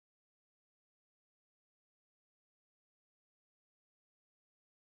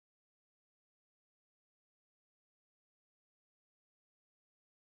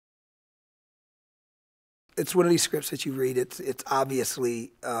it's one of these scripts that you read. It's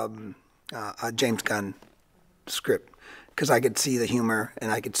obviously a James Gunn script because I could see the humor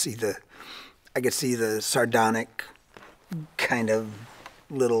and I could see the sardonic kind of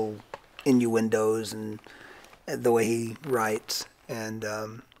little innuendos and the way he writes, and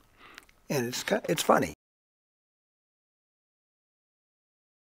it's funny.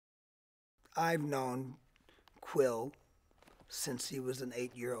 I've known Quill since he was an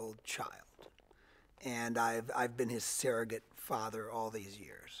 8-year-old child, and I've been his surrogate father all these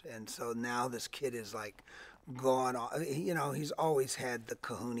years, and so now this kid is like gone on. You know, he's always had the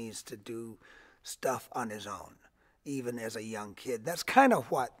kahunas to do stuff on his own, even as a young kid. That's kind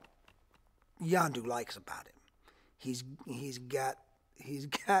of what Yondu likes about him. He's got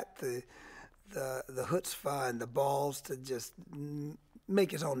the chutzpah and the balls to just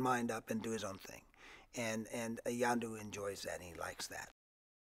make his own mind up and do his own thing, and Yondu enjoys that and he likes that.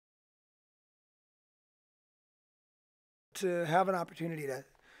 To have an opportunity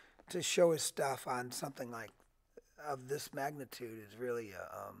to show his stuff on something like of this magnitude is really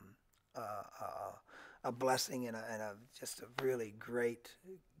a blessing and just a really great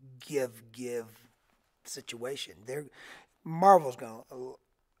give situation. Marvel's gonna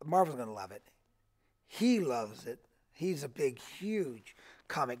love it. He loves it. He's a big, huge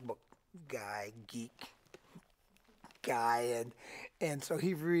comic book geek guy, and so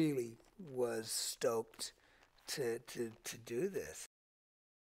he really was stoked to do this.